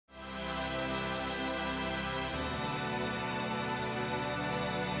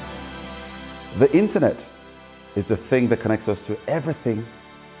The internet is the thing that connects us to everything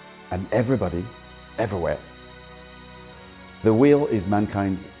and everybody, everywhere. The wheel is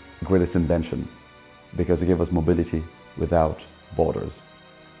mankind's greatest invention because it gave us mobility without borders.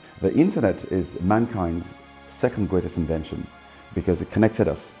 The internet is mankind's second greatest invention because it connected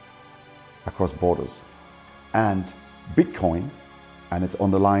us across borders. And Bitcoin and its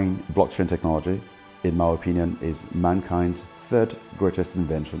underlying blockchain technology, in my opinion, is mankind's third greatest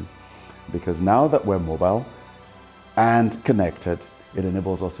invention because now that we're mobile and connected, it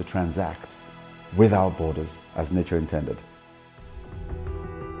enables us to transact without borders as nature intended.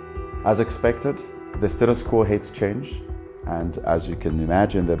 As expected, the status quo hates change, and as you can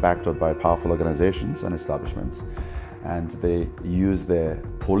imagine, they're backed up by powerful organizations and establishments, and they use their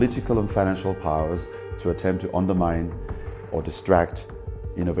political and financial powers to attempt to undermine or distract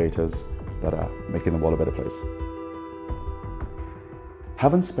innovators that are making the world a better place.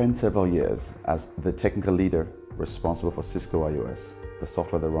 Having spent several years as the technical leader responsible for Cisco iOS, the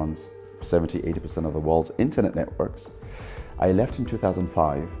software that runs 70–80% of the world's internet networks, I left in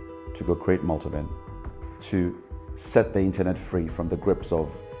 2005 to go create Multiven, to set the internet free from the grips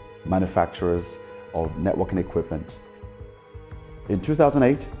of manufacturers of networking equipment. In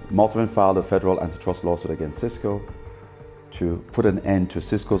 2008, Multiven filed a federal antitrust lawsuit against Cisco to put an end to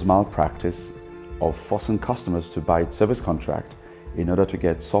Cisco's malpractice of forcing customers to buy its service contract in order to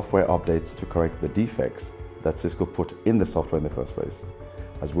get software updates to correct the defects that Cisco put in the software in the first place.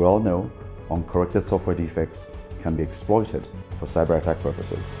 As we all know, uncorrected software defects can be exploited for cyber attack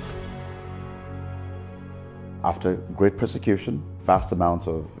purposes. After great persecution, vast amounts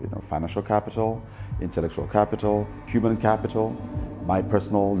of financial capital, intellectual capital, human capital, my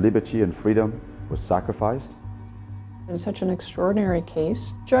personal liberty and freedom was sacrificed. In such an extraordinary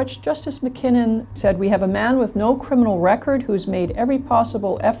case, Justice McKinnon said, "We have a man with no criminal record who's made every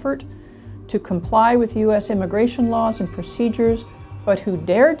possible effort to comply with U.S. immigration laws and procedures, but who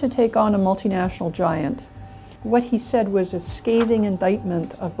dared to take on a multinational giant." What he said was a scathing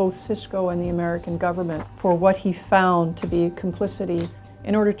indictment of both Cisco and the American government for what he found to be complicity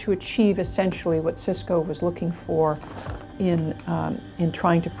in order to achieve essentially what Cisco was looking for in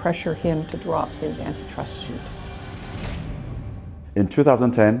trying to pressure him to drop his antitrust suit. In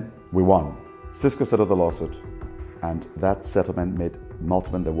 2010, we won. Cisco settled the lawsuit, and that settlement made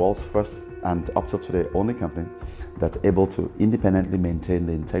Multiven the world's first and up till today only company that's able to independently maintain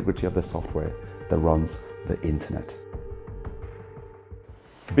the integrity of the software that runs the internet.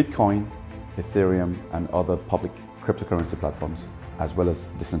 Bitcoin, Ethereum, and other public cryptocurrency platforms, as well as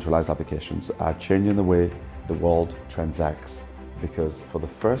decentralized applications, are changing the way the world transacts because for the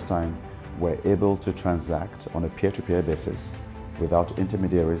first time, we're able to transact on a peer-to-peer basis without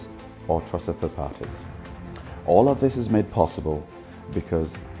intermediaries or trusted third parties. All of this is made possible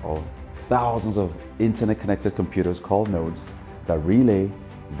because of thousands of internet-connected computers called nodes that relay,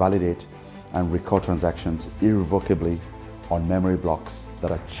 validate, and record transactions irrevocably on memory blocks that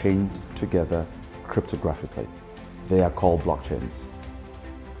are chained together cryptographically. They are called blockchains.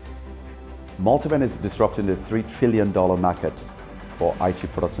 Multiven is disrupting the $3 trillion market for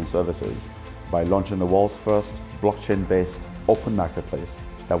IT products and services by launching the world's first blockchain-based open marketplace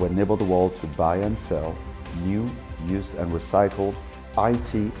that will enable the world to buy and sell new, used, and recycled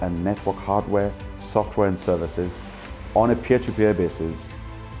IT and network hardware, software, and services on a peer-to-peer basis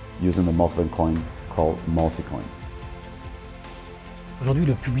using the Multiven coin called Multicoin. Aujourd'hui,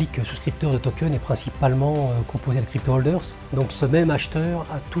 le public souscripteur de tokens est principalement composé de crypto-holders. Donc ce même acheteur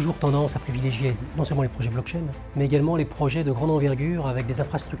a toujours tendance à privilégier non seulement les projets blockchain, mais également les projets de grande envergure avec des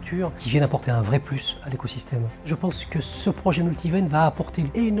infrastructures qui viennent apporter un vrai plus à l'écosystème. Je pense que ce projet Multiven va apporter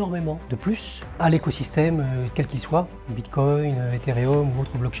énormément de plus à l'écosystème, quel qu'il soit, Bitcoin, Ethereum ou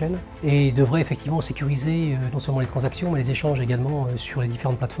autre blockchain, et devrait effectivement sécuriser non seulement les transactions, mais les échanges également sur les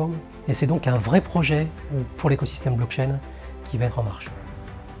différentes plateformes. Et c'est donc un vrai projet pour l'écosystème blockchain qui va être en marche.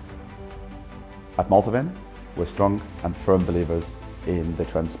 At Multiven, we're strong and firm believers in the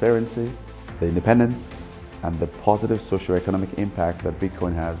transparency, the independence, and the positive socio-economic impact that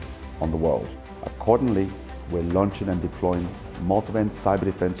Bitcoin has on the world. Accordingly, we're launching and deploying Multiven's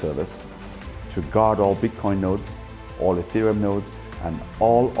Cyberdefense service to guard all Bitcoin nodes, all Ethereum nodes, and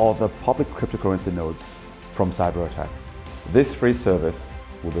all other public cryptocurrency nodes from cyber attacks. This free service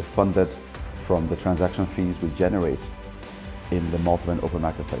will be funded from the transaction fees we generate in the Multiven open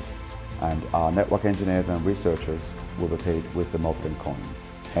marketplace, and our network engineers and researchers will be paid with the Multiven coins.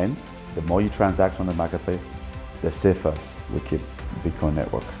 Hence, the more you transact on the marketplace, the safer we keep the Bitcoin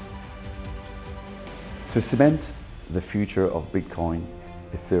network. To cement the future of Bitcoin,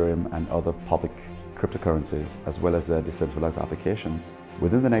 Ethereum, and other public cryptocurrencies, as well as their decentralized applications,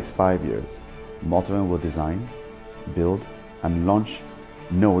 within the next 5 years, Multiven will design, build, and launch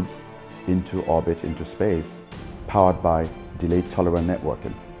nodes into orbit, into space, powered by delay-tolerant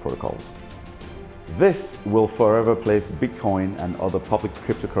networking protocols. This will forever place Bitcoin and other public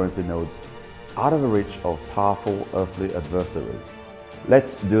cryptocurrency nodes out of the reach of powerful earthly adversaries.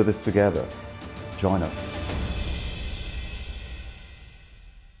 Let's do this together. Join us.